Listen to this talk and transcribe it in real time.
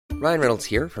Ryan Reynolds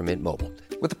here from Mint Mobile.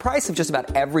 With the price of just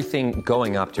about everything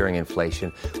going up during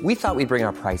inflation, we thought we'd bring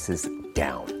our prices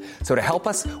down. So to help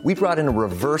us, we brought in a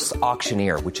reverse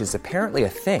auctioneer, which is apparently a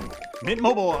thing. Mint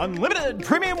Mobile Unlimited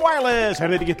Premium Wireless. How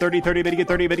to get 30, 30, bit to get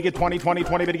 30, bit to get 20, 20,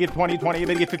 20, bit to get 20, 20,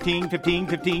 bit to get 15, 15,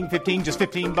 15, 15, just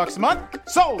 $15 a month?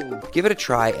 Sold! Give it a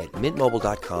try at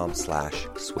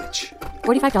mintmobile.com/switch.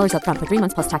 $45 up front for 3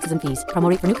 months plus taxes and fees. Promo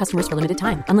rate for new customers for limited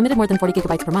time. Unlimited more than 40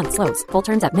 gigabytes per month. Slows full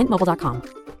terms at mintmobile.com.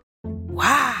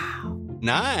 Wow.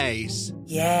 Nice.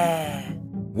 Yeah.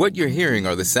 What you're hearing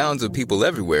are the sounds of people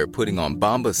everywhere putting on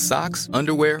Bombas socks,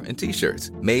 underwear, and T-shirts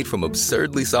made from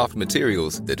absurdly soft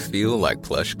materials that feel like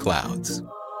plush clouds.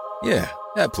 Yeah,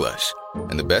 that plush.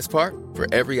 And the best part? For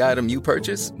every item you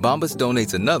purchase, Bombas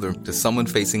donates another to someone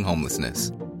facing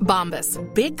homelessness. Bombas.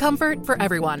 Big comfort for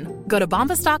everyone. Go to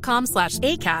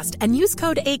bombas.com/ACAST and use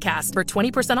code ACAST for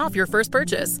 20% off your first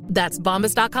purchase. That's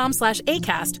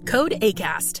bombas.com/ACAST. Code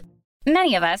ACAST.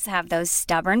 Many of us have those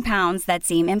stubborn pounds that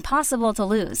seem impossible to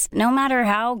lose, no matter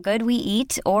how good we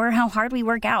eat or how hard we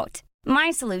work out. My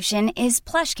solution is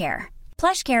PlushCare.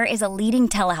 PlushCare is a leading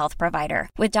telehealth provider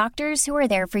with doctors who are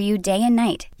there for you day and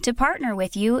night to partner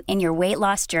with you in your weight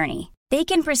loss journey. They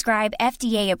can prescribe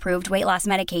FDA-approved weight loss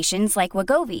medications like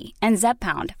Wegovy and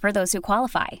Zepbound for those who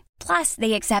qualify. Plus,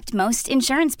 they accept most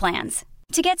insurance plans.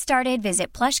 To get started,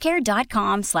 visit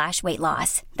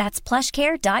plushcare.com/weightloss. That's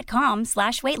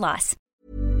plushcare.com/weightloss.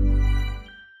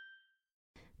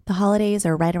 The holidays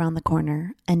are right around the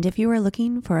corner, and if you are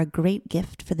looking for a great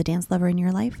gift for the dance lover in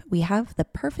your life, we have the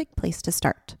perfect place to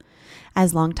start.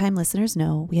 As longtime listeners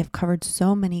know, we have covered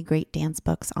so many great dance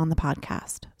books on the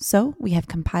podcast, so we have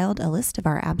compiled a list of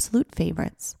our absolute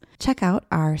favorites. Check out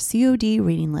our COD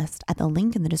reading list at the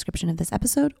link in the description of this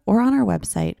episode or on our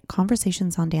website,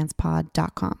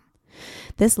 conversationsondancepod.com.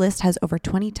 This list has over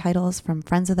 20 titles from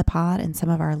friends of the pod and some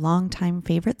of our longtime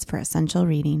favorites for essential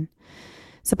reading.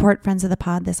 Support Friends of the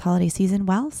Pod this holiday season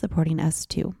while supporting us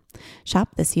too. Shop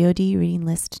the COD reading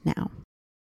list now.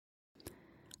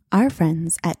 Our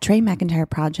friends at Trey McIntyre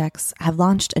Projects have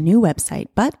launched a new website,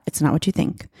 but it's not what you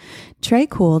think.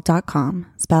 TreyCool.com,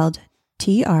 spelled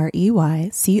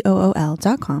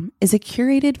TreyCool.com, is a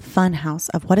curated fun house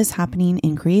of what is happening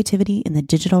in creativity in the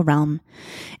digital realm.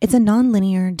 It's a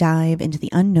non-linear dive into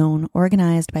the unknown,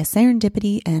 organized by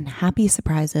serendipity and happy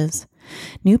surprises.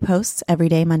 New posts every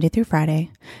day, Monday through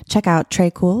Friday. Check out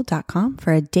TreyCool.com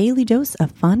for a daily dose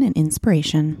of fun and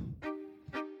inspiration.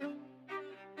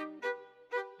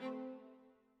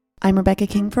 I'm Rebecca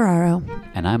King Ferraro.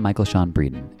 And I'm Michael Sean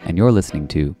Breeden, and you're listening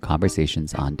to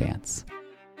Conversations on Dance.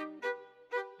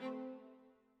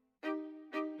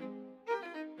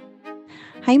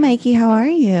 Hi, Mikey. How are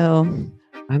you?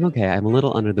 I'm okay. I'm a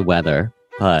little under the weather,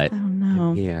 but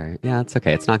I'm here. Yeah, it's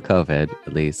okay. It's not COVID,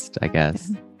 at least, I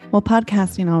guess. Well,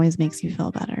 podcasting always makes you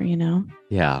feel better, you know?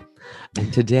 Yeah.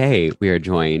 And today we are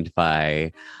joined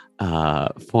by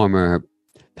former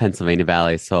Pennsylvania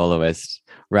Ballet soloist,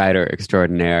 writer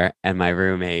extraordinaire, and my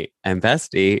roommate and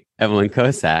bestie, Evelyn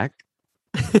Kocak.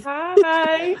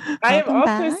 Hi. I am also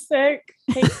back. sick.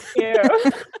 Thank you.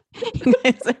 You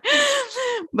guys are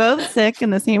both sick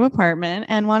in the same apartment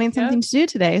and wanting something to do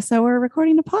today. So we're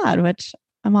recording a pod, which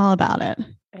I'm all about it.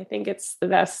 I think it's the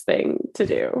best thing to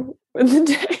do with the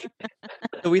day.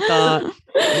 So we thought,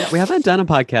 we haven't done a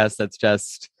podcast that's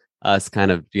just us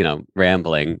kind of,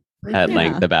 rambling at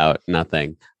length about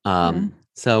nothing.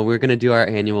 So we're going to do our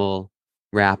annual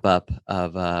wrap up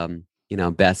of,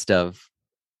 best of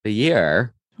the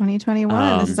year.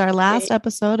 2021. This is our last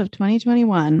episode of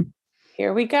 2021.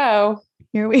 Here we go.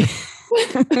 So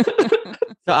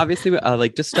obviously,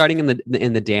 just starting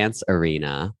in the dance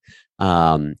arena,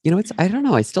 it's, I don't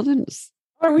know. I still didn't.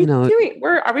 Are we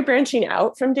are we branching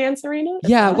out from dance arena?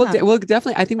 Yeah, we'll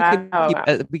definitely. I think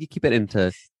we could keep it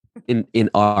in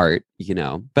art,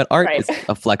 but art is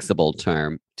a flexible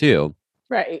term too.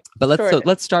 Right. But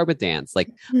let's start with dance. Like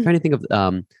trying to think of,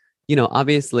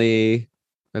 obviously,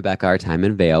 Rebecca, our time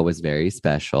in Vail was very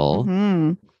special.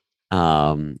 Mm-hmm.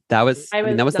 That was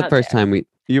the first time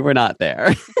you were not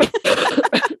there.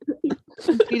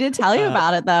 We did tell you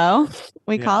about it though.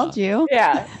 We called you.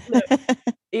 Yeah.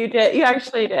 You did. You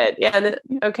actually did. Yeah.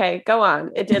 Okay, go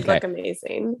on. It did look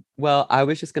amazing. Well, I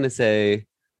was just going to say,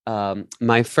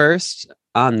 my first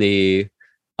on the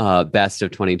best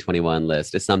of 2021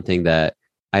 list is something that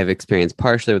I've experienced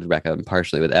partially with Rebecca and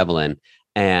partially with Evelyn.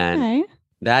 And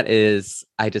that is,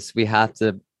 it's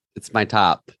my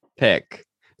top pick.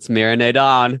 It's Marinade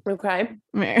On. Okay.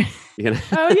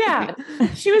 Oh, yeah.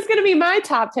 She was going to be my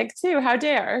top pick too. How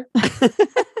dare.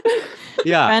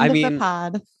 Yeah. Friend I of mean, the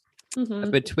pod.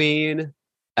 Between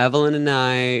Evelyn and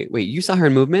I, wait, you saw her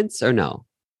in Movements or no?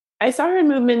 I saw her in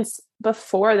Movements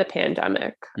before the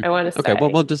pandemic. I want to say. Okay,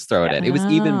 well, we'll just throw it in. It was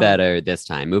even Oh. better this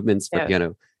time. Movements for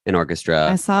piano and orchestra.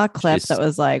 I saw a clip that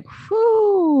was like,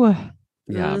 whoo,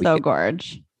 yeah, so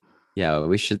gorge. Yeah,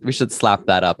 we should slap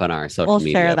that up on our social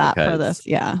media. We'll share that for this.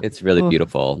 Yeah, it's really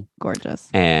beautiful, gorgeous,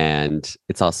 and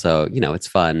it's also it's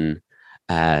fun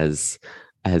as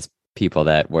people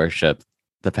that worship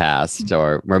the past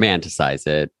or romanticize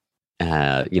it.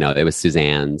 It was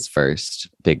Suzanne's first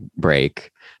big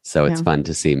break, so it's fun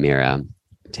to see Mira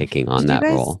taking on that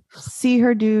role. See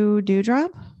her do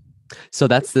Dewdrop? So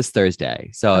that's this Thursday.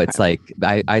 So it's like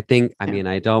I think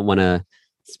I don't want to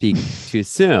speak too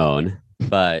soon,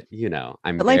 but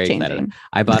I'm very excited.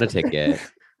 I bought a ticket.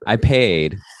 I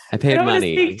paid I don't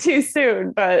money. Want to speak too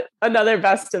soon, but another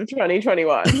best of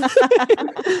 2021.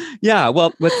 Yeah.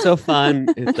 Well, what's so fun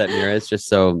is that Mira is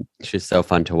she's so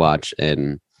fun to watch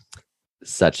in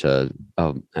such a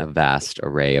vast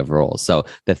array of roles. So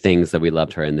the things that we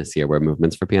loved her in this year were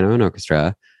Movements for Piano and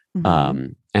Orchestra,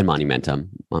 and Monumentum,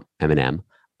 Eminem.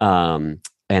 And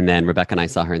then Rebecca and I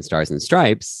saw her in Stars and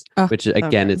Stripes, which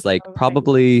again is like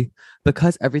probably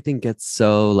because everything gets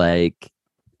so like,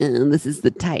 this is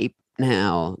the type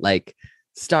now. Like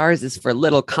Stars is for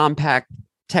little compact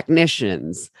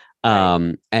technicians.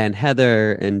 And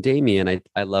Heather and Damien,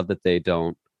 I love that they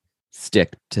don't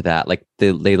stick to that. Like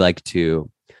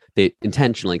they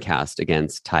intentionally cast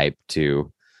against type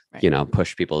to,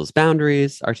 push people's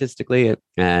boundaries artistically.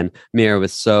 And Mira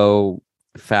was so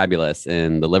fabulous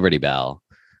in the Liberty Bell.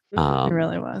 It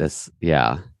really was.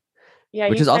 Yeah,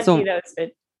 which is also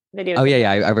videos. Oh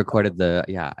yeah. I recorded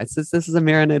It's just, this is a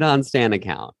Mira Nadon Stan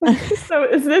account. So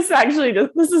is this actually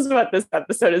this is what this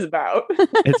episode is about?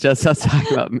 It's just us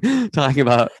talking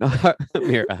about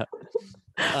Mira.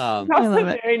 Also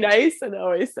very nice and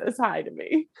always says hi to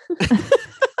me.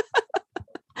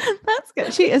 That's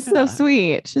good. She is so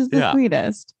sweet. She's the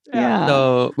sweetest. Yeah.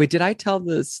 So wait, did I tell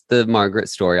the Margaret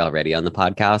story already on the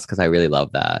podcast? Because I really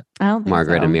love that. I don't think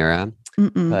Margaret so. and Mira.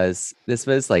 Because this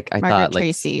was like Margaret thought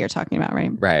Tracy you're talking about,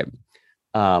 right? Right.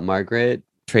 Margaret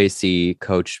Tracy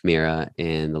coached Mira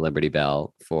in the Liberty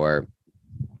Bell for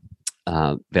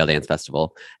Vale Dance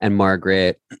Festival. And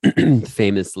Margaret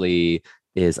famously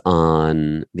is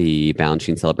on the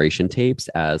Balanchine Celebration tapes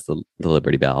as the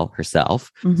Liberty Bell herself.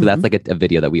 So that's like a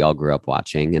video that we all grew up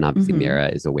watching, and obviously Mira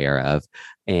is aware of.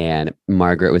 And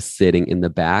Margaret was sitting in the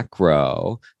back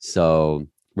row. So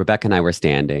Rebecca and I were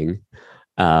standing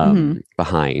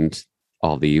behind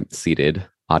all the seated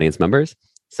audience members.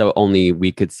 So only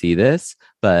we could see this,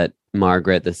 but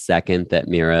Margaret, the second that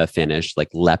Mira finished, like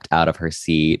leapt out of her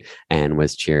seat and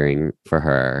was cheering for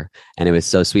her. And it was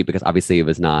so sweet because obviously it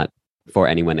was not for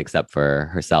anyone except for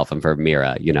herself and for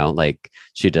Mira, like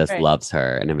she just loves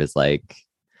her. And it was like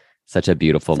such a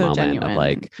beautiful moment genuine. Of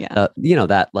like,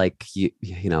 that like,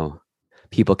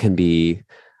 people can be,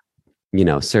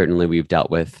 certainly we've dealt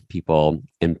with people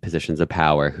in positions of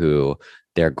power who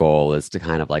their goal is to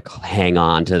kind of like hang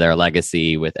on to their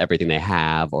legacy with everything they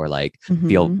have, or like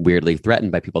feel weirdly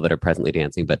threatened by people that are presently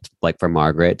dancing. But like for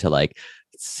Margaret to like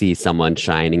see someone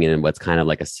shining in what's kind of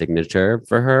like a signature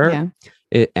for her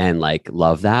and like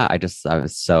love that. I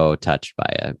was so touched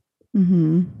by it.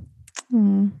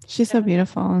 She's so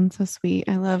beautiful and so sweet.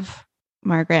 I love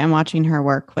Margaret, and watching her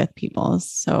work with people is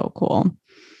so cool.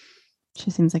 She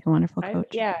seems like a wonderful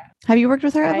coach. Have you worked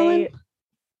with her, Evelyn?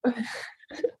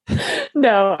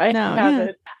 No, I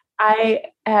haven't. I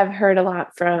have heard a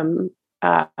lot from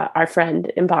our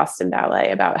friend in Boston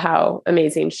Ballet about how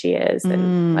amazing she is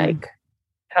and like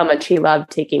how much he loved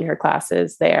taking her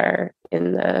classes there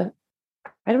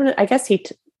I don't know. I guess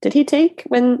did he take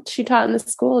when she taught in the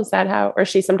school? Is that how, or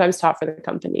she sometimes taught for the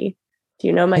company? Do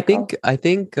you know, Michael? I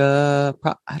think, I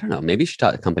don't know. Maybe she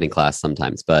taught a company class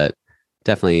sometimes, but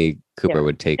definitely Cooper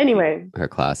would take her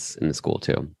class in the school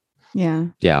too. Yeah.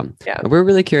 We're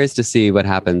really curious to see what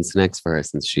happens next for her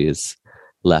since she's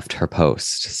left her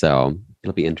post. So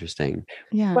it'll be interesting.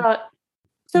 Yeah. Well,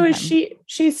 so is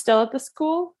she's still at the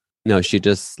school? No, she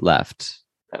just left.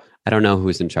 Oh. I don't know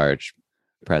who's in charge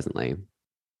presently.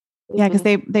 Yeah, because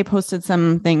they posted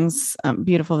some things,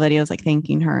 beautiful videos like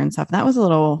thanking her and stuff. That was a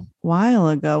little while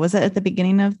ago. Was it at the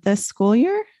beginning of this school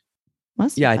year?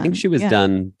 I think she was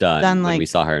done when like, we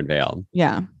saw her in Vale.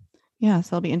 Yeah. So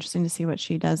it'll be interesting to see what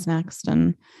she does next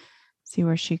and see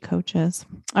where she coaches.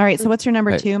 All right. So what's your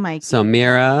number 2, Mike? So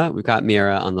Mira, we've got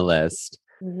Mira on the list.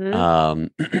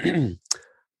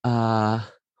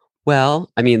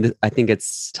 Well, I mean, I think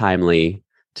it's timely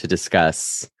to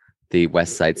discuss the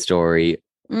West Side Story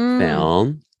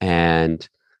film and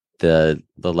the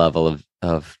level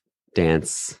of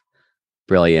dance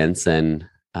brilliance and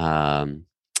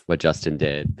what Justin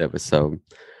did that was so.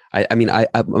 I mean,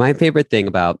 my favorite thing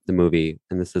about the movie,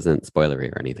 and this isn't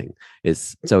spoilery or anything,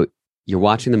 is so you're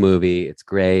watching the movie. It's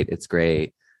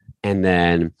great. And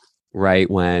then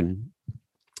right when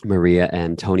Maria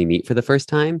and Tony meet for the first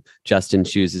time, Justin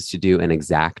chooses to do an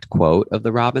exact quote of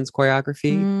the Robbins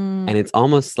choreography. And it's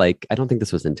almost like, I don't think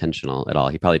this was intentional at all.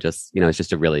 He probably just, it's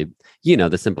just a really,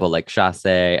 the simple like chasse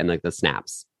and like the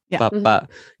snaps. Yeah.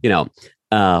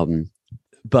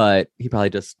 But he probably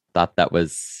just thought that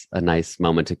was a nice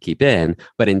moment to keep in.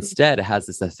 But instead, it has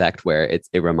this effect where it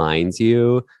reminds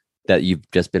you that you've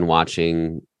just been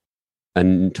watching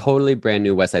a totally brand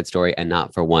new West Side Story and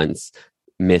not for once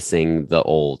missing the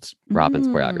old Robbins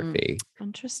choreography.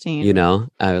 Interesting.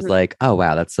 I was like, oh,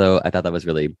 wow, I thought that was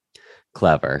really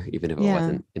clever, even if it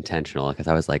wasn't intentional, because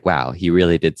I was like, wow, he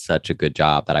really did such a good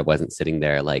job that I wasn't sitting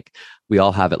there like we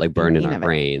all have it like burned in our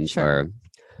brains or,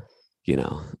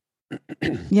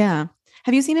 Yeah.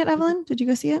 Have you seen it, Evelyn? Did you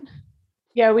go see it?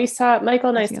 Yeah, we saw it. Michael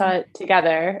and I saw it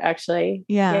together, actually.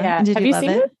 Yeah. Have you seen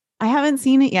it? I haven't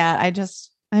seen it yet.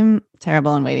 I'm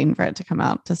terrible in waiting for it to come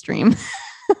out to stream.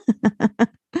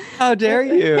 How dare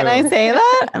you? Can I say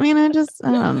that? I mean, I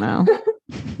don't know.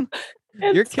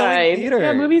 You're killing theater.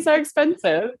 Yeah, movies are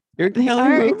expensive. You're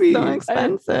killing movies. So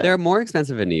expensive. They're more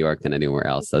expensive in New York than anywhere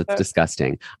else. So it's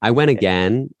disgusting. I went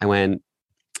again.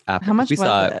 How much was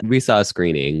it? We saw a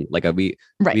screening. Like we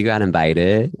got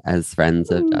invited as friends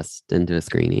of Justin to a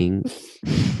screening.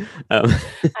 I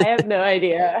have no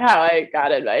idea how I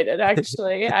got invited.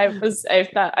 Actually, I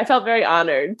felt very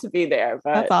honored to be there.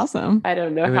 But that's awesome. I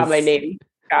don't know how my name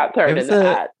got thrown in the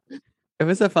hat. It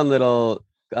was a fun little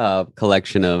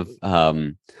collection of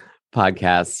former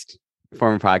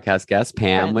podcast guests.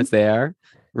 Pam was there.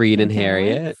 Reed and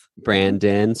Harriet,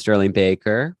 Brandon, Sterling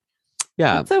Baker.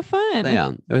 Yeah. That's so fun.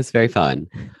 Yeah. It was very fun.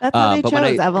 That's how they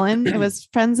chose, Evelyn. It was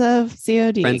Friends of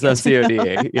COD. Friends of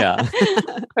COD. Yeah.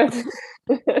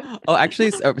 Oh,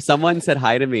 actually, someone said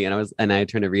hi to me and I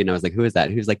turned to Reed and I was like, who is that?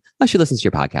 He was like, oh, she listens to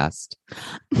your podcast.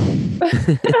 I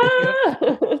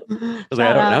was like,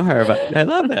 I don't know her, but I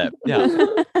love it.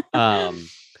 Yeah.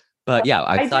 But yeah,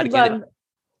 I thought again.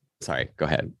 Sorry, go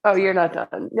ahead. Oh, you're not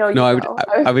done. No,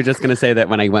 I was just going to say that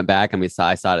when I went back and I saw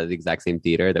it at the exact same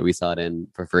theater that we saw it in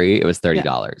for free. It was $30.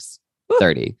 Yeah.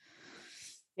 $30.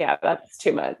 Yeah, that's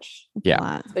too much.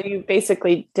 Yeah. So you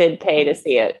basically did pay to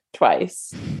see it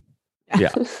twice.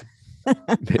 Yeah.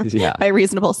 Yeah. By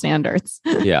reasonable standards.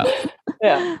 Yeah.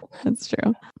 Yeah. That's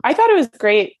true. I thought it was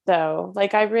great though.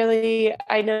 Like I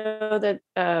know that,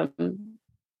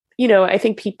 I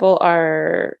think people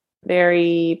are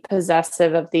very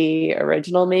possessive of the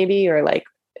original maybe, or like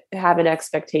have an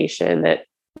expectation that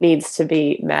needs to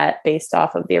be met based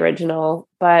off of the original.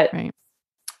 But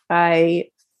I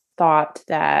thought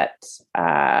that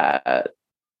the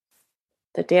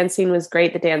dancing was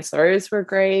great. The dancers were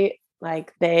great.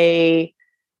 Like Jeanette,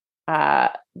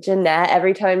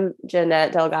 every time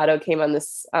Jeanette Delgado came on the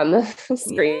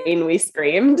screen, we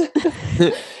screamed.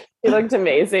 She looked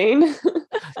amazing.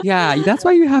 Yeah, that's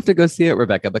why you have to go see it,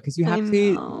 Rebecca, because you have to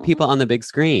see people on the big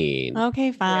screen.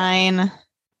 Okay, fine.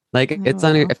 Like it's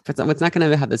not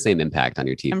going to have the same impact on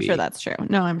your TV. I'm sure that's true.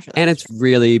 No, I'm sure. And it's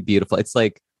really beautiful. It's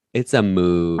like it's a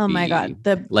movie. Oh my god,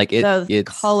 the it's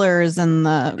colors and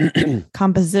the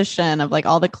composition of like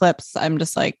all the clips. I'm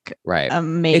just like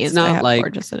amazed. It's not how like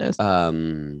gorgeous it is.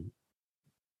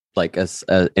 Like an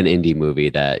indie movie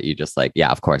that you just like, yeah,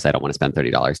 of course I don't want to spend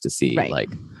 $30 to see. Right. Like,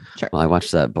 sure. Well, I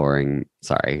watched that boring.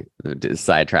 Sorry,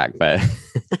 sidetrack, but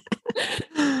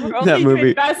that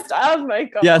movie best of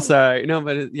Michael. Yeah, sorry, no,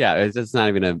 but it's just not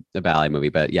even a ballet movie.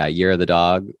 But yeah, Year of the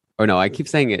Dog. Or no, I keep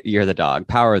saying it. Year of the Dog,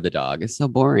 Power of the Dog. It's so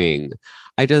boring.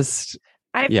 I've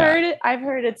heard it. I've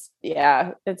heard it's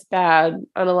bad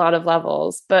on a lot of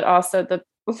levels, but also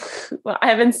well, I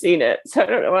haven't seen it, so I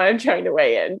don't know why I'm trying to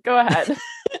weigh in. Go ahead.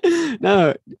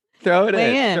 No, throw it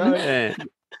in.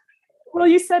 Well,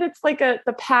 you said it's like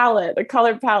the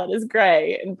color palette is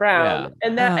gray and brown,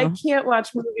 and that I can't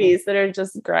watch movies that are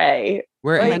just gray.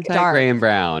 We're like anti-gray and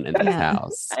brown in this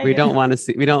house. We don't want to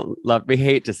see. We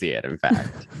hate to see it. In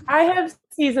fact, I have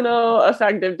seasonal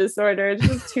affective disorder. It's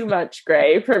just too much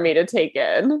gray for me to take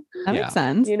in. That makes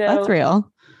sense. That's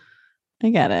real.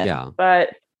 I get it. Yeah,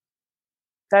 but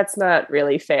that's not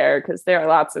really fair because there are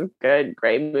lots of good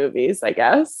gray movies, I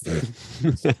guess.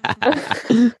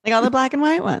 Like all the black and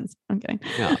white ones. I'm kidding.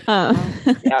 Yeah.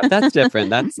 That's different.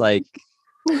 That's like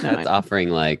that's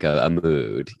offering like a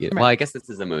mood. Well, I guess this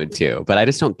is a mood too, but I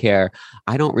just don't care.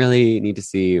 I don't really need to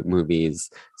see movies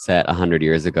set 100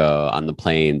 years ago on the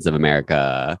plains of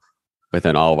America with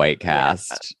an all-white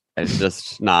cast. It's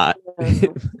just not,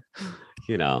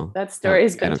 that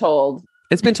story's been told.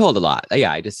 It's been told a lot.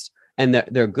 Yeah, and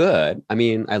they're good. I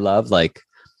mean, I love like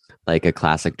a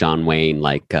classic John Wayne,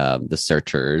 like The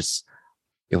Searchers.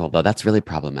 Although that's really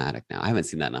problematic now. I haven't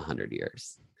seen that in 100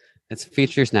 years. It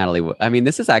features Natalie Wood. I mean,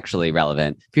 this is actually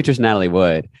relevant. Features Natalie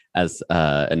Wood as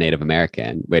a Native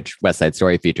American, which West Side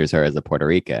Story features her as a Puerto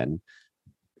Rican.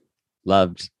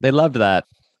 They loved that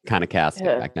kind of casting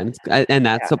back then. And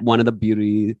that's one of the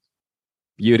beauties.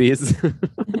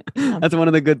 That's one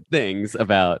of the good things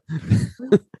about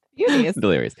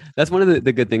Delirious. That's one of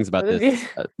the good things about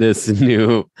this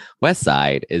new West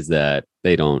Side is that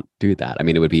they don't do that. I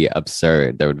mean, it would be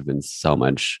absurd. There would have been so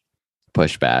much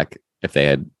pushback if they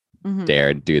had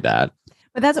dared do that.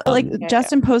 But that's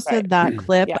Justin posted that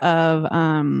clip of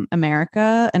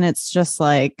America, and it's just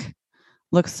like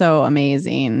looks so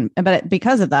amazing. But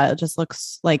because of that, it just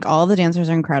looks like all the dancers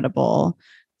are incredible.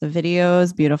 The video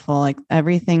is beautiful, like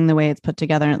everything, the way it's put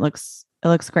together, and it looks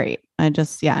great.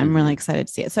 I'm really excited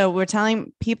to see it. So we're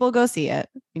telling people go see it.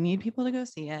 We need people to go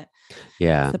see it.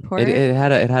 Yeah, it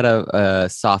had a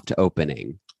soft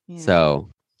opening. Yeah. So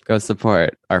go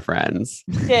support our friends.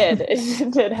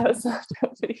 It did have a soft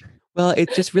opening. Well,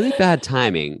 it's just really bad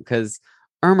timing because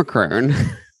Omicron.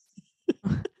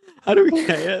 How do we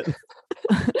say it?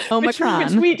 Omicron,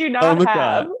 which we do not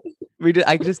have.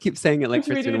 I just keep saying it like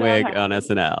Kristen Wiig on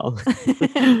SNL.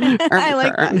 I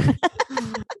like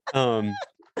that.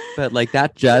 But like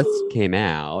that just came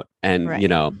out, and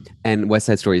and West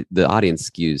Side Story, the audience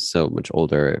skews so much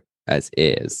older as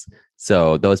is.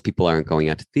 So those people aren't going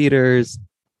out to theaters.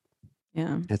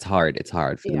 Yeah, it's hard. It's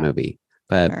hard for the movie,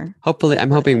 but hopefully,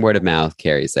 I'm hoping word of mouth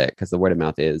carries it because the word of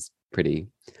mouth is pretty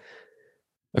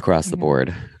across the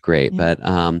board great. But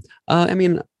I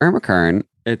mean, Omicron.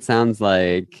 It sounds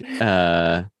like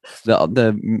the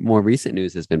more recent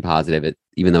news has been positive.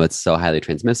 Even though it's so highly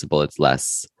transmissible, it's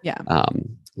less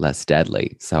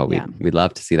deadly. So we'd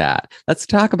love to see that. Let's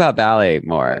talk about ballet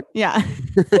more. Yeah,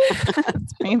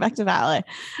 let's bring it back to ballet.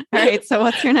 All right. So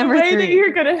what's your number 3? That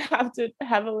you're gonna have to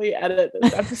heavily edit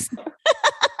this episode.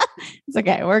 It's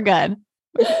okay. We're good.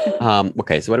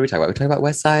 Okay. So what do we talk about? We talk about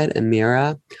West Side and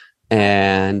Mira,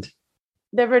 and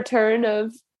the return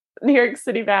of New York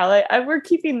City Ballet. We're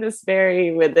keeping this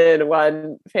very within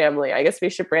one family. I guess we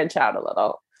should branch out a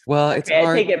little. Well, it's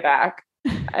hard. I take it back.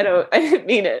 I didn't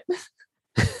mean it.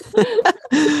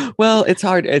 Well, it's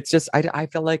hard. It's just I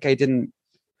feel like I didn't.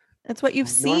 That's what you've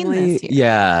seen this year.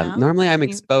 Yeah. You know? Normally I'm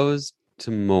exposed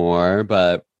to more,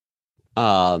 but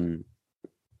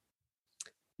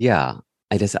yeah.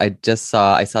 I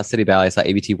saw City Ballet. I saw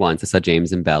ABT once. I saw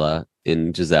James and Bella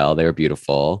in Giselle. They were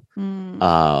beautiful.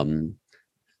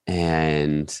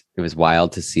 And it was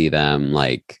wild to see them,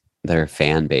 like their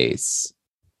fan base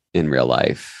in real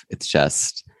life. It's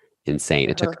just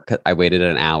insane. I waited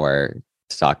an hour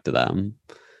to talk to them.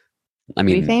 I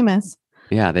mean, be famous.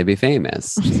 Yeah, they'd be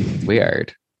famous.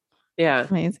 Weird. Yeah.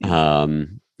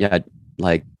 Amazing. Yeah,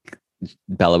 like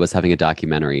Bella was having a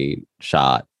documentary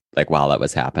shot like while that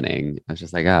was happening. I was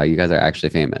just like, oh, you guys are actually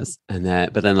famous.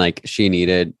 But then like she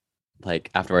needed,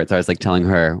 like afterwards, I was like telling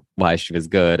her why she was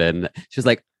good. And she was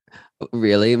like,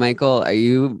 really, Michael, are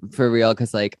you for real?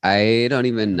 Because like I don't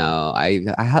even know. I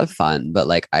have fun, but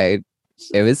like it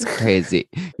was crazy.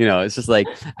 It's just like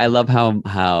I love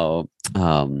how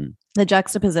the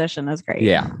juxtaposition is great.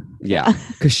 Yeah.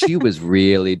 Because she was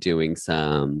really doing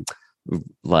some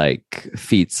like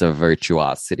feats of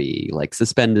virtuosity, like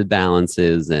suspended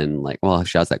balances, and like, well,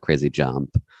 she has that crazy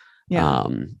jump. Yeah.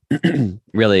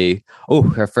 Really. Oh,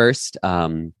 her first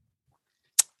the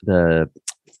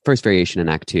first variation in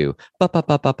Act 2,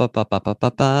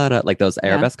 like those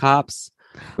arabesque hops,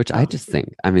 which I just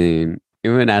think, I mean,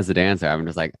 even as a dancer, I'm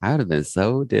just like, I would have been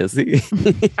so dizzy.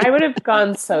 I would have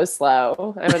gone so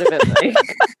slow. I would have been like,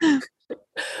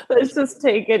 let's just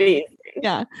take it easy.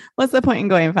 Yeah. What's the point in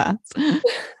going fast?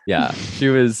 Yeah. She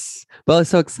was, well, it's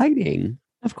so exciting.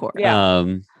 Of course. Yeah.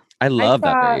 I love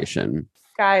that variation.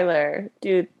 Skylar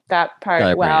do that part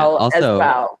as well.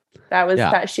 That was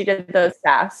that she did those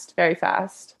fast, very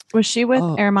fast. Was she with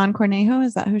Herman Cornejo?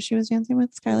 Is that who she was dancing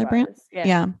with? Skylar Brandt?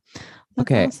 Yeah.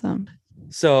 Okay. Awesome.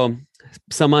 So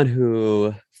someone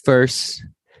who first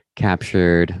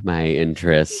captured my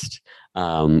interest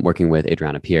working with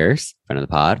Adriana Pierce, friend of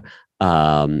the pod,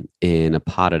 in a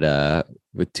Podida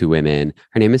with 2 women.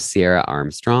 Her name is Sierra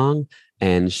Armstrong,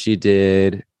 and she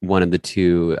did one of the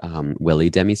 2 Willie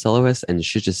demi soloists, and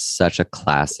she's just such a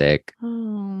classic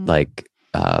like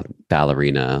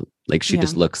ballerina. Like she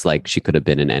just looks like she could have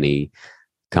been in any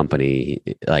company,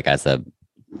 like as a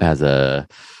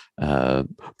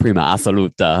prima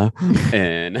assoluta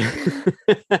in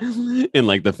in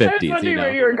like the 50s. I was wondering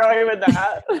where you were going with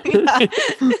that.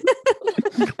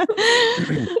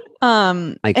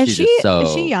 Like, is she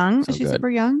young? So is she good. super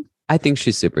young? I think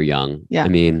she's super young. Yeah. I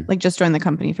mean, like just joined the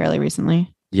company fairly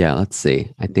recently. Yeah, let's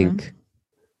see. I think,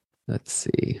 let's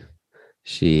see.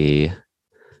 She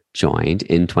joined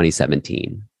in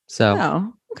 2017.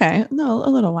 So, okay. No,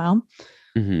 a little while.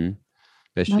 But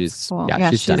That's she's, cool.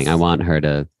 she's stunning. I want her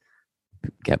to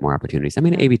get more opportunities. I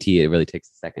mean, ABT, it really takes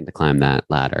a second to climb that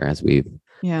ladder, as we've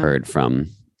heard from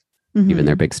even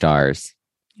their big stars.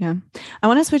 Yeah. I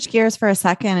want to switch gears for a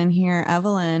second and hear,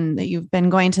 Evelyn, that you've been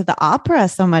going to the opera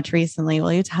so much recently.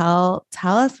 Will you tell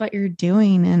us what you're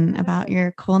doing and about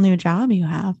your cool new job you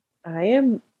have? I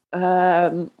am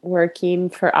working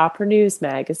for Opera News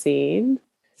magazine.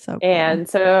 So cool. And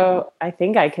so I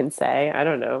think I can say, I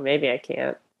don't know, maybe I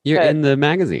can't. You're in the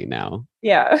magazine now.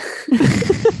 Yeah.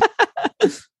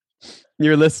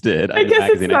 You're listed. I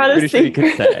guess it's not a secret. Sure you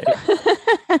can say.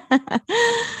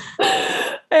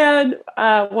 And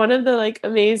one of the like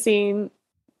amazing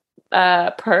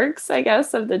perks, I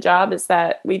guess, of the job is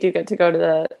that we do get to go to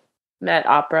the Met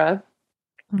Opera.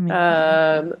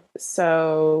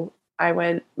 So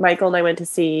Michael and I went to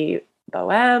see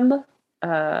Bohème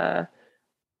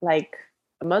like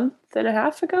a month and a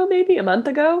half ago, maybe a month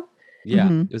ago.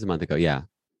 Yeah, it was a month ago. Yeah.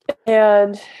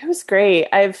 And it was great.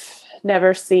 I've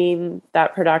never seen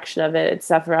that production of it. It's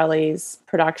Zeffirelli's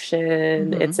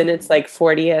production. It's in its like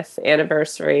 40th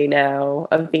anniversary now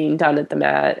of being done at the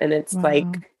Met. And it's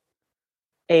like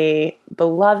a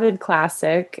beloved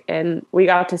classic. And we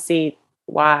got to see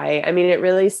why. I mean, it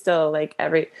really still like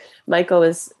Michael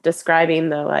was describing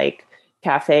the like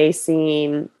cafe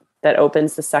scene that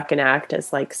opens the second act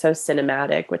as like so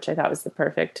cinematic, which I thought was the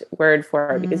perfect word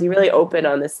for it, because you really open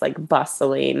on this like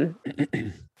bustling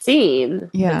scene.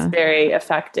 Yeah. It's very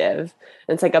effective.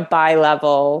 And it's like a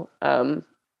bi-level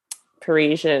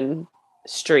Parisian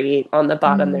street. On the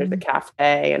bottom there's a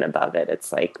cafe, and above it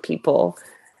it's like people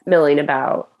milling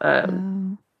about.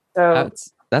 So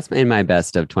that's in my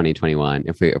best of 2021.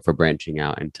 If we're branching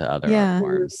out into other art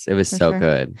forms, it was so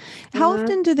good. How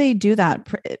often do they do that?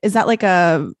 Is that like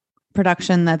a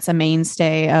production that's a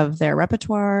mainstay of their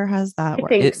repertoire? How's that work?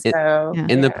 I think so.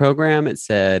 In the program, it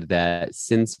said that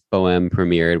since Bohème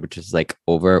premiered, which is like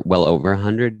well over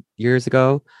 100 years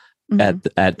ago, at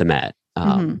the Met,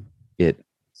 it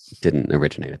didn't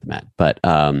originate at the Met, but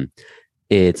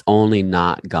it's only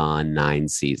not gone 9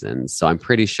 seasons. So I'm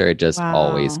pretty sure it just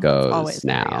always goes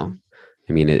now.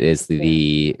 I mean, it is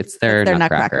it's their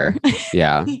nutcracker.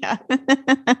 Yeah.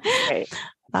 Right.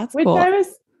 That's Which cool. I was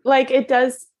like, it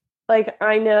does. Like,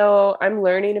 I know I'm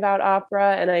learning about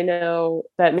opera, and I know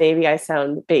that maybe I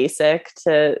sound basic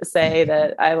to say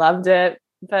that I loved it,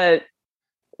 but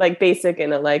like basic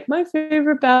in a like my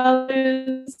favorite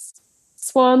ballet is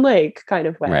Swan Lake kind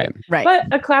of way. Right.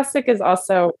 But a classic is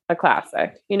also a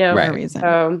classic, you know? For a reason.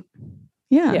 So,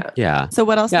 yeah. So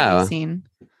what else have you seen?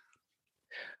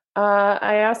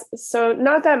 I asked, so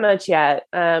not that much yet,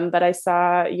 but I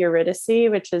saw Eurydice,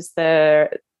 which is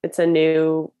it's a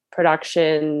new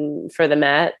production for the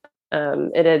Met.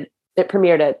 It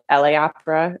premiered at LA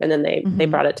Opera, and then they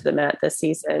brought it to the Met this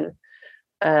season.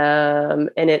 And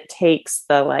it takes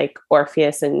the like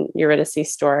Orpheus and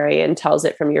Eurydice story and tells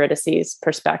it from Eurydice's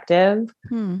perspective.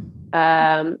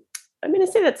 I'm going to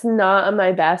say that's not on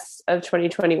my best of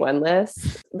 2021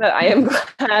 list, but I am glad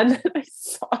that I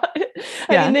saw it.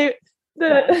 I mean,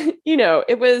 the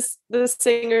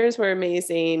singers were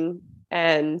amazing,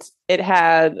 and it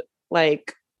had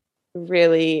like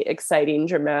really exciting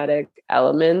dramatic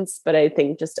elements, but I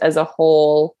think just as a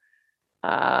whole,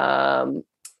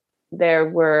 there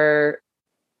were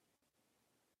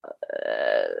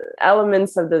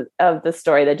elements of the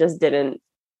story that just didn't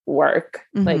work.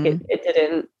 Like it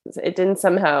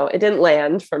didn't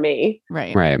land for me.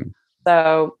 Right.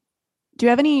 So do you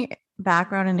have any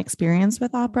background and experience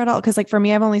with opera at all? Because like for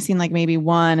me, I've only seen like maybe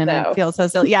one, and I feel so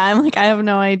silly. Yeah, I'm like, I have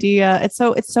no idea. It's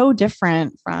so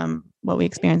different from what we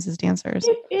experience as dancers.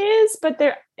 It is, but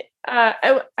there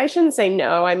I shouldn't say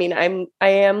no. I mean, I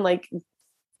am like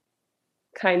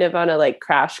kind of on a like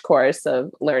crash course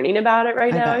of learning about it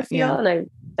right now, I feel. And I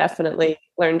definitely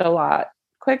learned a lot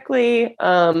quickly.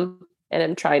 And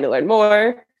I'm trying to learn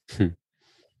more.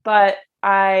 But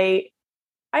I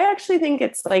actually think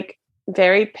it's like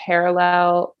very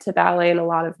parallel to ballet in a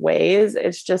lot of ways.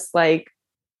 It's just like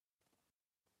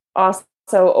also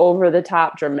over the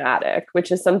top dramatic,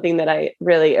 which is something that I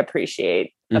really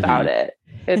appreciate about it.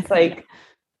 It's like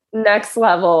next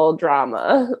level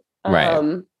drama.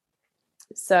 Right.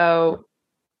 So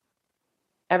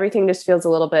everything just feels a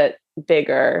little bit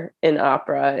bigger in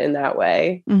opera in that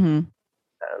way.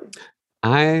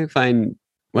 I find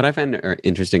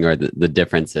interesting are the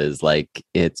differences. Like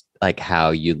it's like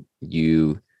how you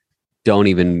don't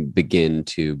even begin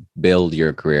to build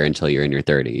your career until you're in your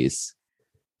 30s.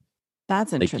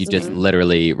 That's interesting. Like you just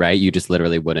literally, right? You just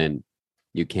literally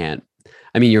you can't.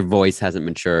 I mean, your voice hasn't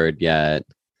matured yet.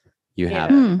 You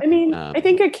have. I mean, I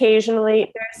think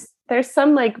occasionally there's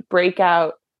some like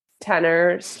breakout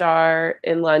tenor star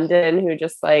in London who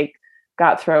just like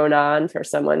got thrown on for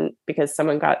someone because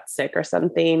someone got sick or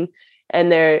something,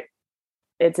 and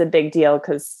it's a big deal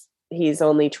because he's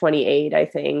only 28, I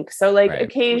think. So like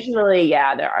occasionally,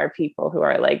 there are people who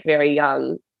are like very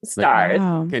young stars.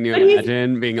 Wow. Can you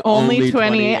imagine being only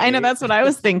 28? I know, that's what I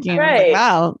was thinking. Right.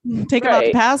 Wow, take him out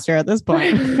the pasture at this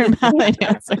point.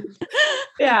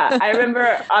 Yeah, I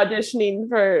remember auditioning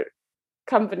for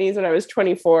companies when I was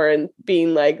 24 and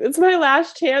being like, it's my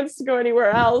last chance to go anywhere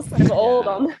else. I'm old.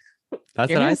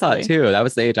 That's what I thought too. That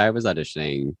was the age I was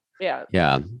auditioning.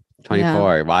 Yeah.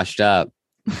 24, washed up.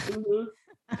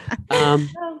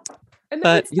 And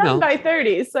but it's done by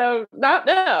 30, so not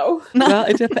now. Well,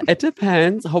 it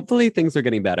depends. Hopefully things are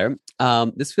getting better.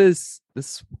 This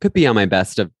could be on my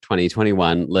best of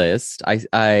 2021 list.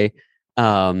 I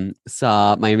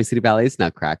saw Miami City Ballet's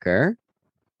Nutcracker.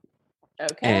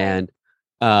 Okay. And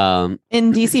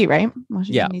in DC, right?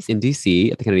 In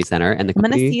DC at the Kennedy Center, and I'm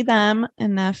going to see them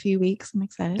in a few weeks. I'm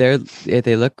excited.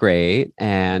 They look great,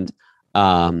 and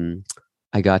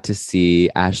I got to see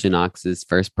Ashley Knox's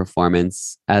first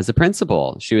performance as a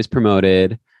principal. She was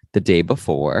promoted the day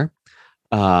before.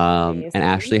 And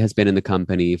Ashley has been in the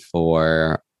company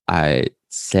for, I'd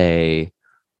say,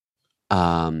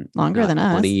 longer than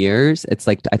 20 us. years. It's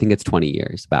like, I think it's 20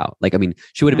 years about. Like, I mean,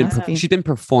 she would have been, she's been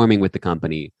performing with the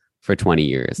company for 20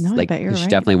 years. No, like, I bet you're she right.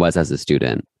 definitely was as a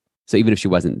student. So even if she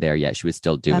wasn't there yet, she was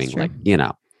still doing like,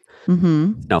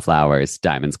 Snowflowers,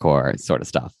 Diamond's Core sort of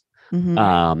stuff.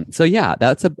 So yeah,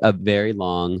 that's a very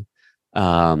long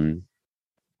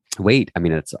wait. I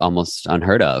mean, it's almost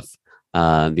unheard of.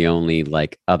 The only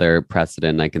like other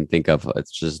precedent I can think of,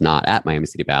 it's just not at Miami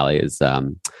City Ballet, is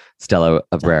Stella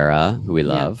Abrera, who we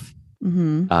love,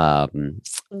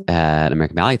 at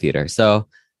American Ballet Theater. So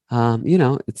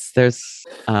there's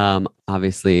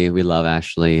obviously we love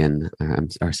Ashley and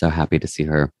are so happy to see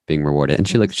her being rewarded, and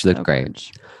she looked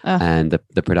great. And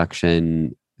the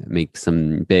production makes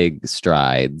some big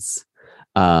strides.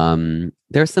 There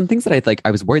are some things that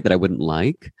I was worried that I wouldn't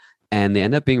like, and they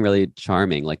end up being really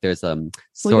charming. Like there's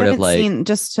sort of like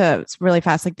it's really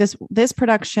fast. Like this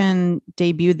production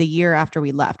debuted the year after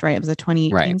we left, right? It was a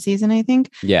 2018 season, I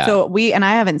think. Yeah. So and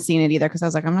I haven't seen it either because I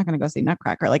was like, I'm not going to go see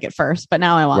Nutcracker like at first, but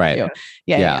now I want to.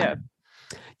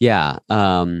 Yeah.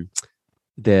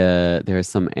 There's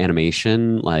some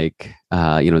animation, like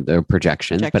the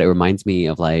projections, but it reminds me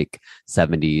of like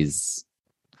 70s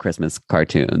Christmas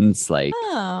cartoons. Like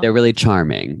they're really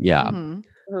charming. Yeah.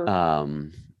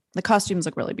 The costumes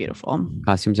look really beautiful.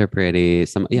 Costumes are pretty.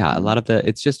 A lot of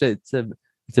it's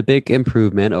a big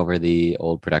improvement over the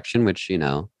old production, which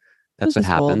that's what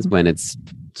happens when it's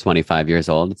 25 years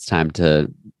old. It's time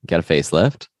to get a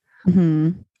facelift.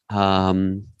 But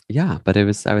I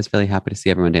was really happy to see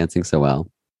everyone dancing so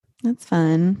well. That's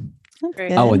fun. That's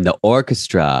good. Oh, and the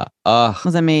orchestra.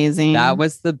 Was amazing. That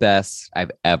was the best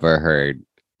I've ever heard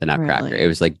the Nutcracker. Really? It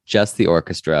was like just the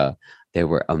orchestra. They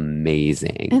were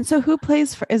amazing. And so who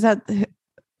plays is that the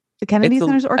Kennedy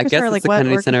Center's orchestra? I guess it's like the what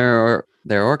Kennedy Center or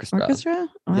their orchestra. Orchestra?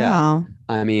 Wow. Yeah.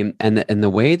 I mean, and the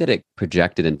way that it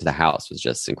projected into the house was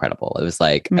just incredible. It was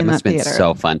like, it must have been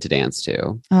so fun to dance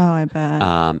to. Oh, I bet.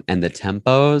 And the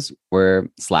tempos were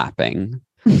slapping.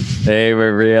 They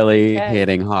were really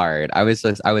hitting hard. I was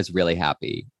really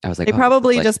happy. I was like, they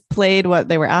probably just played what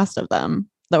they were asked of them.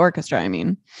 The orchestra, I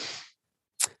mean.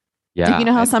 Yeah. Like,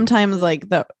 how sometimes like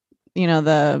the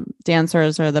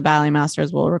dancers or the ballet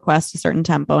masters will request a certain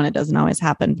tempo and it doesn't always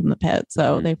happen from the pit.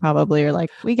 So they probably are like,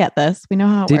 we get this. We know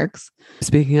how it works.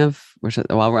 Speaking of,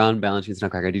 while we're on Balanchine's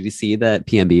Nutcracker, did you see that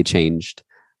PMB changed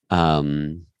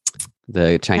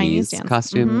the Chinese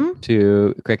costume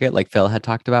to cricket, like Phil had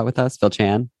talked about with us, Phil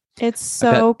Chan? It's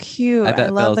so cute. I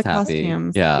love the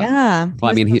costumes. Yeah.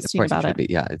 Well, I mean, of course it should be.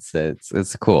 Yeah, it's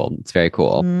cool. It's very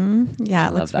cool. Yeah,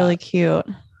 it looks really cute.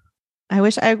 I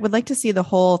would like to see the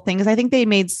whole thing, because I think they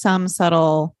made some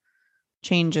subtle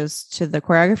changes to the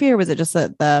choreography, or was it just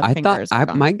that the fingers?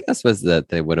 My guess was that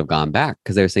they would have gone back,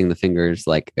 because they were saying the fingers,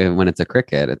 like when it's a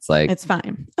cricket, it's like it's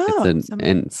fine.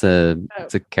 It's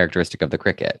a characteristic of the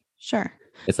cricket. Sure.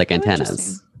 It's like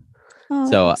antennas.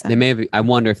 So they may have. I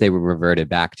wonder if they were reverted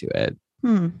back to it.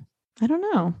 I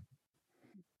don't know.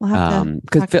 We'll have to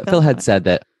because talk to Phil had about said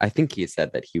that, I think he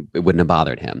said that it wouldn't have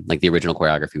bothered him. Like the original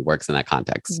choreography works in that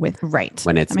context with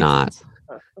when it's not,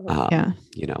 yeah,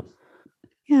 you know,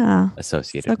 yeah,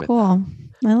 associated so with cool.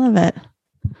 I love it.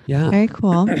 Yeah. Very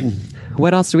cool.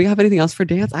 What else? Do we have anything else for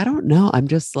dance? I don't know. I'm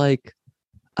just like,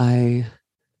 I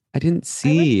didn't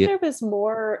see. I wish there was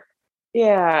more.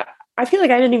 Yeah. I feel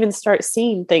like I didn't even start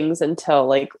seeing things until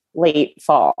like late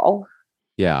fall.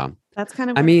 Yeah. That's kind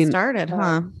of when it started,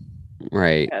 huh?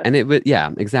 Right. Yeah. And it was, yeah,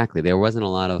 exactly. There wasn't a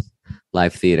lot of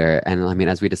live theater. And I mean,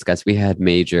 as we discussed, we had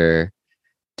major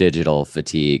digital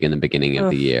fatigue in the beginning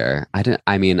of the year.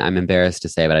 I'm embarrassed to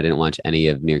say, but I didn't watch any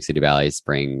of New York City Ballet's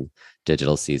spring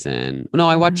digital season. No,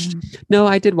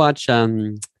 I did watch,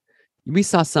 we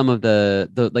saw some of the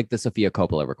Sofia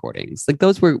Coppola recordings. Like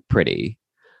those were pretty.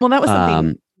 Well, that was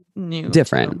something new.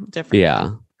 Different.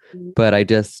 Yeah. But I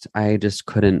just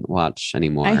couldn't watch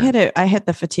anymore. I hit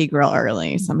the fatigue real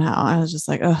early somehow. I was just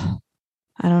like, oh,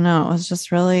 I don't know. It was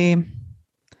just really,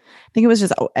 I think it was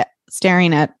just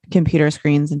staring at computer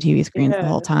screens and TV screens the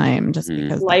whole time, just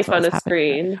because life on a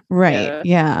screen. Right.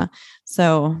 Yeah.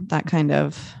 So that kind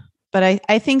of, but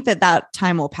I think that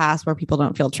time will pass where people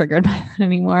don't feel triggered by that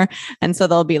anymore. And so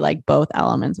there'll be like both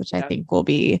elements, which I think will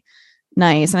be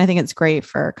nice. And I think it's great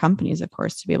for companies, of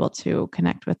course, to be able to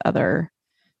connect with other,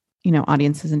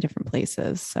 audiences in different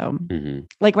places. So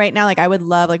like right now, like I would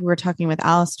love, like we were talking with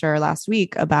Alistair last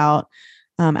week about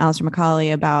Alistair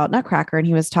Macaulay about Nutcracker, and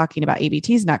he was talking about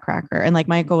ABT's Nutcracker. And like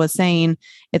Michael was saying,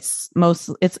 is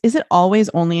it always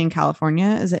only in California?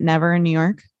 Is it never in New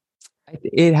York?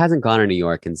 It hasn't gone to New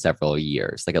York in several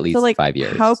years, like at least 5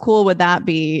 years. How cool would that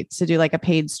be to do like a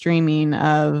paid streaming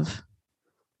of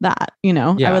that?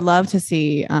 I would love to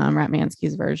see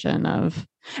Ratmansky's version of.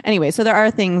 Anyway, so there are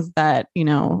things that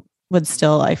would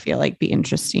still, I feel like, be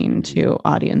interesting to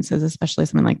audiences, especially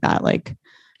something like that, like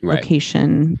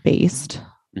location based,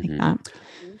 like that.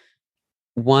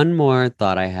 One more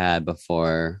thought I had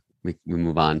before we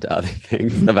move on to other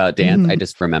things about dance. I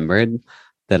just remembered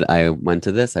that I went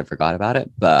to this. I forgot about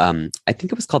it, but I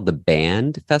think it was called the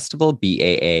Band Festival,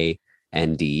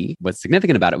 BAAND. What's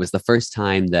significant about it was the first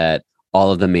time that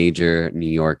all of the major New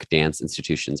York dance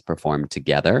institutions performed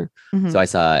together. So I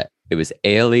saw it was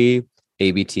ALE,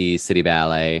 ABT, City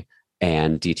Ballet,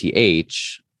 and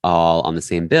DTH all on the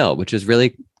same bill, which is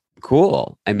really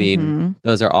cool. I mean,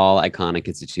 those are all iconic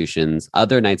institutions.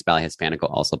 Other nights, Ballet Hispanico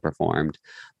also performed,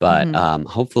 but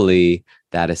hopefully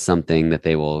that is something that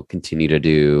they will continue to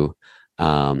do.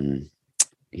 That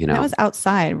was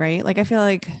outside, right? Like, I feel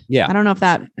like, I don't know if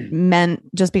that meant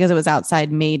just because it was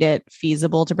outside made it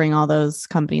feasible to bring all those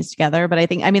companies together. But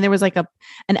there was like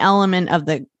an element of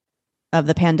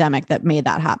the pandemic that made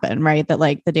that happen, right? That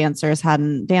like the dancers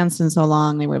hadn't danced in so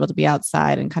long, they were able to be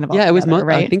outside and kind of it was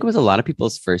right? I think it was a lot of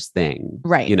people's first thing,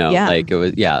 right? Like it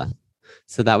was,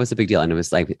 so that was a big deal, and it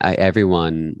was like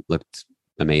everyone looked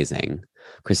amazing.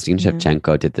 Christine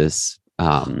Shevchenko did this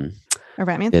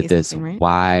right?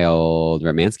 wild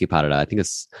Ratmansky parada. I think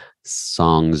it's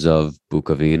Songs of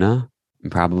Bukovina. I'm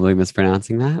probably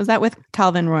mispronouncing that. Was that with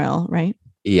Calvin Royal, right?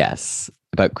 Yes.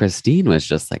 But Christine was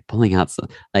just like pulling out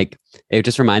like it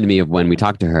just reminded me of when we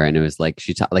talked to her, and it was like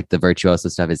she like the virtuoso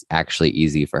stuff is actually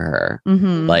easy for her.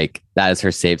 Like that is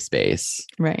her safe space,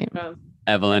 right?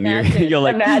 Evelyn, you'll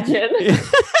like imagine.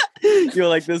 You'll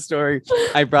like this story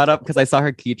I brought up because I saw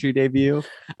her Keytree debut,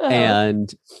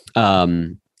 and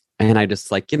I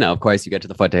just like of course you get to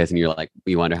the fortes and you're like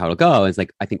you wonder how it'll go. It's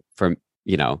like I think for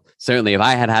certainly if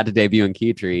I had to debut in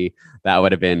Keytree, that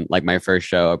would have been like my first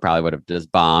show. I probably would have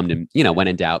just bombed and, when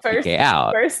in doubt, PK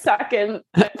out. First, second,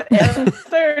 and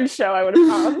third show I would have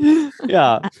bombed.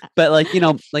 Yeah. But like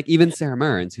even Sarah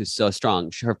Mearns, who's so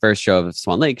strong, her first show of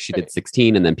Swan Lake, she did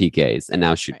 16 and then PKs. And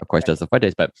now she, of course, does the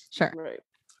Fuertes. But sure.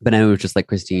 But it was just like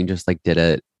Christine just like did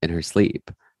it in her sleep.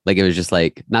 Like it was just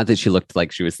like, not that she looked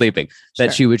like she was sleeping,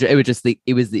 but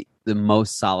it was the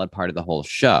most solid part of the whole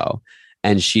show.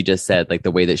 And she just said like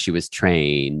the way that she was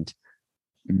trained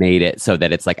made it so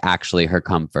that it's like actually her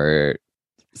comfort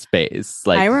space.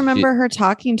 Like I remember her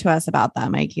talking to us about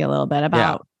that, Mikey, a little bit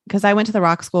about, because I went to the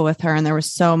rock school with her and there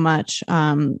was so much,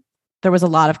 there was a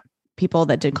lot of people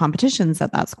that did competitions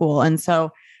at that school. And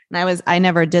so, I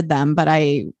never did them, but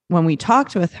when we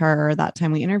talked with her that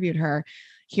time we interviewed her,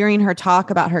 hearing her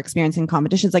talk about her experience in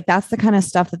competitions, like that's the kind of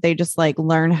stuff that they just like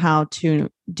learn how to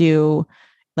do.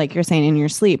 Like you're saying in your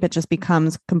sleep, it just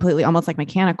becomes completely almost like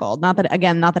mechanical. Not that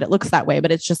it looks that way,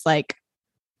 but it's just like,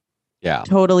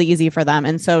 totally easy for them.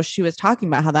 And so she was talking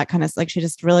about how that kind of like, she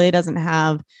just really doesn't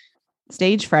have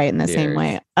stage fright in the same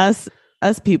way us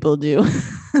people do.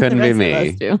 Couldn't be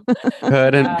me.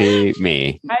 Couldn't be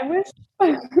me.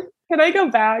 can I go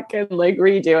back and like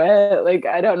redo it? Like,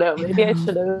 I don't know. Maybe I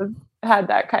should have had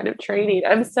that kind of training.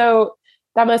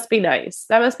 That must be nice.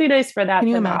 That must be nice for that Can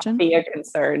you to imagine? not be a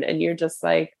concern. And you're just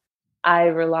like, I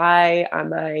rely on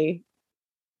my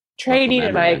training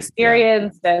and my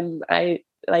experience. And I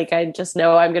just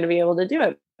know I'm going to be able to do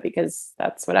it because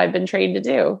that's what I've been trained to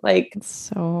do. Like,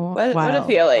 so what a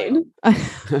feeling.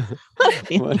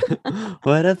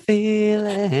 What a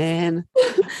feeling.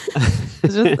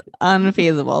 It's just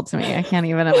unfeasible to me. I can't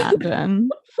even imagine.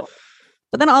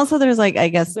 But then also there's like, I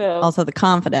guess also the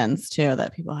confidence too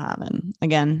that people have. And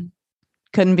again,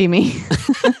 couldn't be me.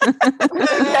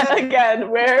 again,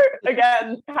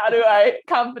 how do I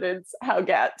confidence, how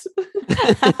get?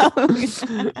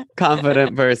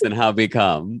 Confident person, how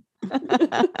become?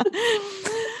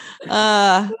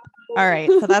 All right.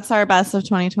 So that's our best of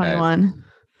 2021. Right.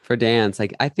 For dance,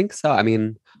 like I think so. I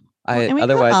mean, and we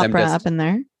otherwise threw I'm opera just up in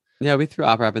there. Yeah, we threw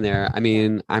opera up in there. I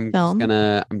mean, I'm Film.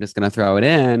 just gonna throw it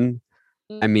in.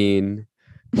 I mean,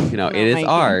 it is Mikey.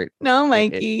 art. No,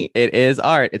 Mikey. It is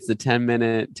art. It's the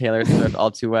 10-minute Taylor Swift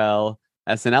All Too Well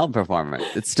SNL performance.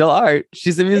 It's still art.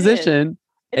 She's a musician.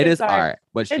 It is art.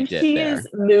 What she did there. Is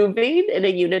moving in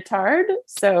a unitard,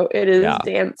 so it is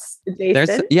dance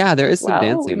adjacent. There is some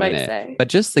dancing in it, say. But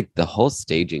just like the whole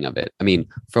staging of it. I mean,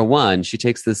 for one, she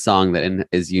takes this song that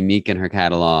is unique in her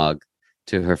catalog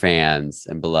to her fans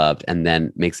and beloved, and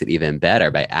then makes it even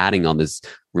better by adding all this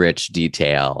rich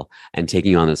detail and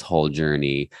taking on this whole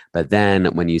journey. But then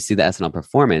when you see the SNL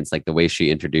performance, like the way she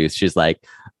introduced, she's like,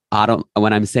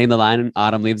 when I'm saying the line,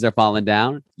 autumn leaves are falling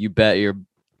down, you bet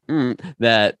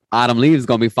that autumn leaves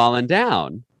gonna be falling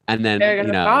down. And then they're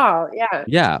gonna fall.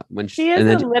 Yeah. When she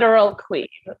is a literal queen.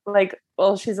 Like,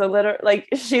 well, she's a literal, like,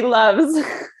 she loves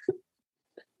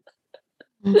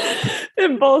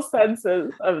in both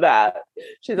senses of that.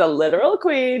 She's a literal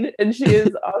queen, and she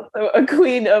is also a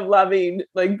queen of loving,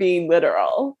 like, being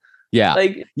literal. Yeah.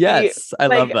 Like, yes, I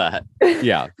love that.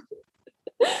 Yeah.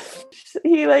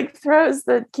 He like throws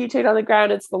the keychain on the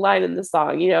ground. It's the line in the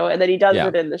song, and then he does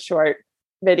it in the short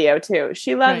video too.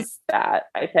 She loves that,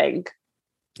 I think.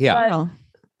 Yeah.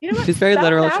 But, she's very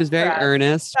literal. She's very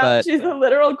earnest, but she's a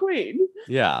literal queen.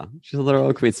 Yeah, she's a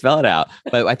literal queen. Spell it out.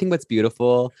 But I think what's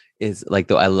beautiful is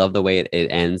like, I love the way it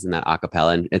ends in that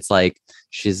acapella, and it's like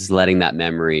she's letting that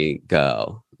memory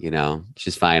go.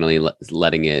 She's finally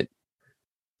letting it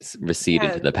recede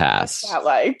into the past. What's that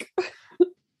like?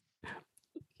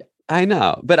 I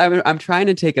know, but I'm trying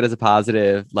to take it as a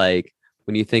positive. Like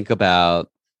when you think about,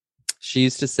 she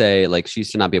used to say like she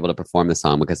used to not be able to perform the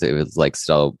song because it was like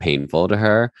so painful to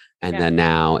her. And then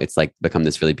now it's like become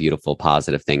this really beautiful,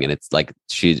 positive thing. And it's like,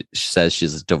 she says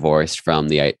she's divorced from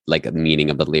the like meaning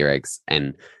of the lyrics,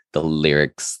 and the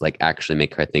lyrics like actually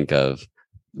make her think of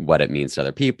what it means to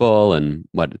other people and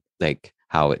what, like,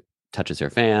 how it touches her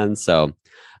fans. So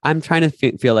I'm trying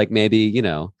to feel like maybe,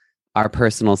 our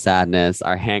personal sadness,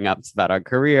 our hangups about our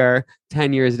career,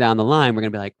 10 years down the line, we're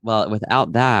going to be like, well,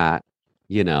 without that,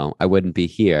 I wouldn't be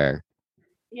here.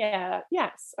 Yeah.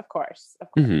 Yes, of course.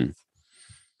 Mm-hmm.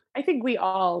 I think we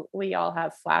all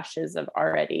have flashes of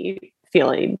already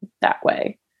feeling that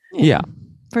way. Yeah,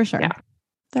 for sure. Yeah.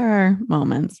 There are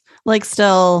moments, like,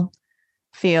 still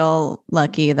feel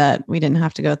lucky that we didn't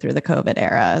have to go through the COVID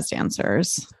era as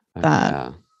dancers.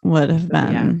 That would have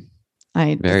been,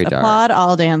 I applaud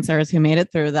all dancers who made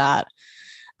it through that.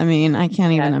 I mean, I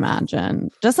can't even imagine.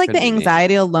 Just like the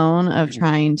anxiety alone of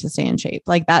trying to stay in shape.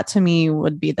 Like that to me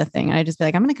would be the thing. I'd just be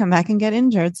like, I'm going to come back and get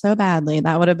injured so badly.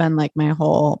 That would have been like my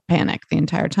whole panic the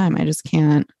entire time. I just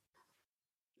can't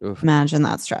imagine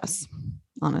that stress,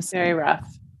 honestly. Very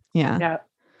rough. Yeah.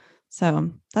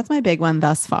 So that's my big one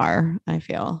thus far, I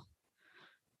feel.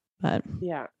 But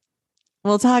yeah,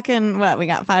 we'll talk in we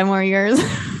got 5 more years,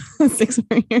 6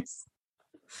 more years.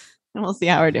 And we'll see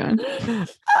how we're doing.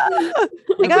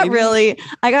 I got really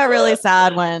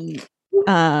sad when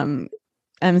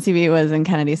MCB was in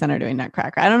Kennedy Center doing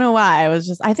Nutcracker. I don't know why.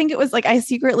 I think it was like I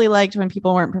secretly liked when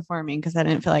people weren't performing because I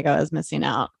didn't feel like I was missing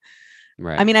out.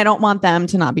 Right. I mean, I don't want them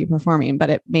to not be performing, but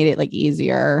it made it like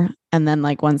easier. And then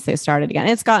like once they started again,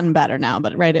 it's gotten better now.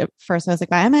 But right at first I was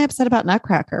like, why am I upset about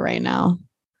Nutcracker right now?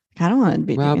 I don't want to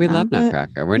be. Well, we love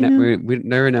Nutcracker. We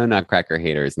never know Nutcracker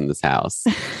haters in this house.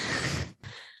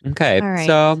 Okay, right.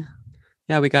 So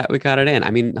yeah, we got it in.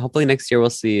 I mean, hopefully next year we'll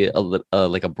see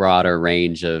a broader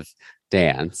range of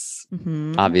dance.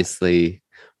 Mm-hmm. Obviously,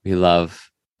 we love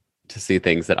to see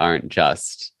things that aren't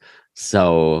just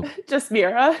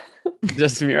Mira.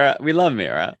 Just Mira. We love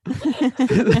Mira.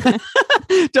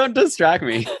 Don't distract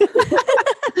me.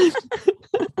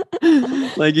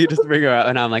 Like you just bring her out,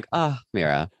 and I'm like, oh,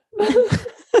 Mira.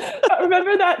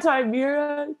 remember that time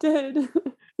Mira did.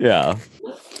 Yeah.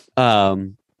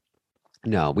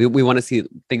 No, we want to see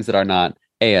things that are not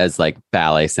A, as like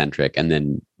ballet centric, and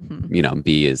then, you know,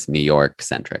 B is New York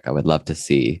centric. I would love to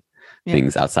see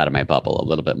things outside of my bubble a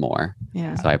little bit more.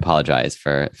 Yeah. So I apologize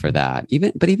for that.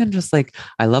 Even just like,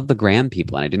 I love the Graham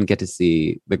people, and I didn't get to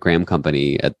see the Graham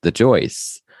company at the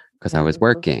Joyce because I was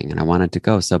working and I wanted to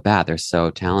go so bad. They're so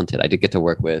talented. I did get to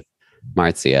work with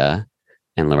Marzia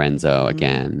and Lorenzo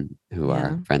again, who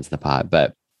are friends of the pod,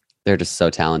 but they're just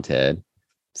so talented.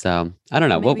 So I don't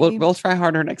know. We'll try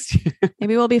harder next year.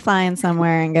 Maybe we'll be flying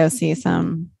somewhere and go see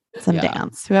some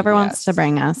dance. Whoever wants to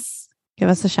bring us, give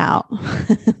us a shout.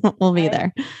 We'll be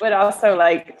there. But also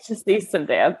like to see some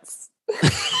dance.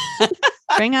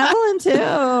 Bring Evelyn too.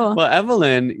 Well,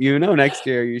 Evelyn, you know, next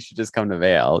year you should just come to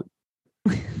Vail.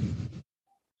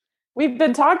 We've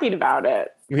been talking about it.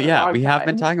 Yeah, we have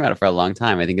been talking about it for a long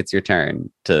time. I think it's your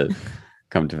turn to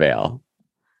come to Vail.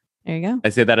 There you go. I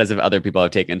say that as if other people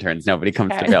have taken turns. Nobody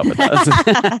comes to Vail with us.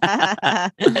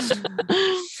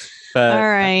 But all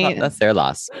right. That's their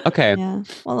loss. Okay. Yeah.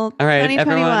 Well, all right,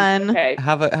 2021. Everyone,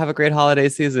 have a great holiday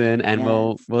season, and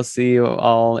we'll see you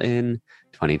all in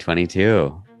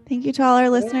 2022. Thank you to all our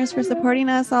listeners for supporting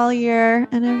us all year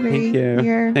and every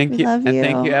year. Thank you. Love and you.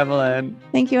 Thank you, Evelyn.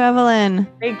 Thank you, Evelyn.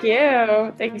 Thank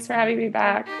you. Thanks for having me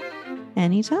back.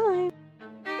 Anytime.